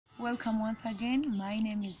Welcome once again. My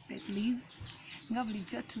name is Liz. Nga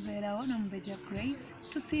bulijjo tubeerawo n'omubeja Grace.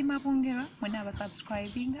 Tusiima bungerwa mwena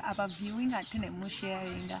abasubscribing, abaviewing ate ne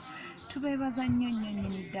musharinga. Tubeebaza nnyo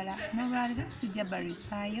nnyini ddala. N'olwaliro sijja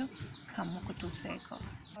barisaayo kamukutuseeko.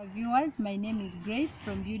 Viewers, my name is Grace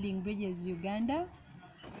from Building Bridges, Uganda.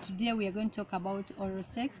 Today we are going to talk about oral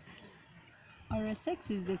sex. Oral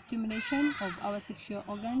sex is the stimulation of our sexual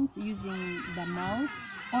organs using the mouth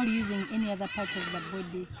or using any other part of the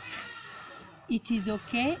body. It is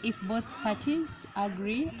okay if both parties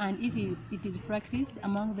agree and if it is practiced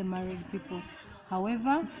among the married people.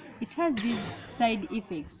 However, it has these side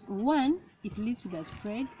effects. One, it leads to the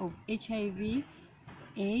spread of HIV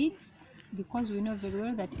AIDS, because we know very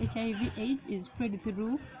well that HIV AIDS is spread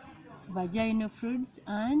through vaginal fluids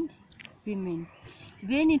and semen.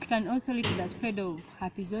 Then it can also lead to the spread of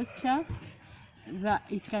herpes zoster.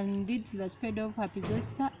 It can lead to the spread of herpes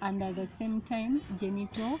zoster and at the same time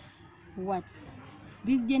genital warts.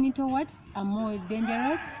 These genital warts are more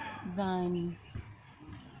dangerous than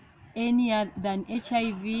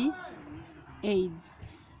HIV AIDS.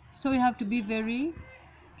 So we have to be very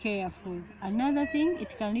careful. Another thing,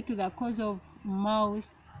 it can lead to the cause of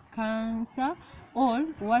mouth cancer or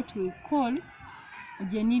what we call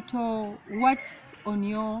genital warts on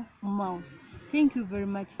your mouth. Thank you very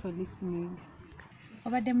much for listening.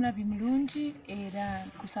 Obadde mulabi mulungi era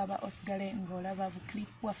kusaba osigale ng'olaba buclip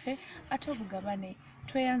waffe ate obugabane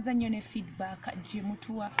tweyanza nnyo ne feedback gye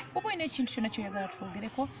mutuwa. Oba olina ekintu kyonna ky'oyagala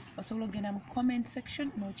twogereko osobola okugenda mu comment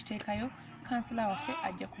section n'okiteekayo. Kansala waffe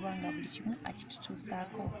ajja kubanga buli kimu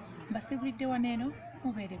akitutuusaako. Mbasiibulidde wano eno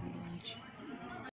mubeere bulungi.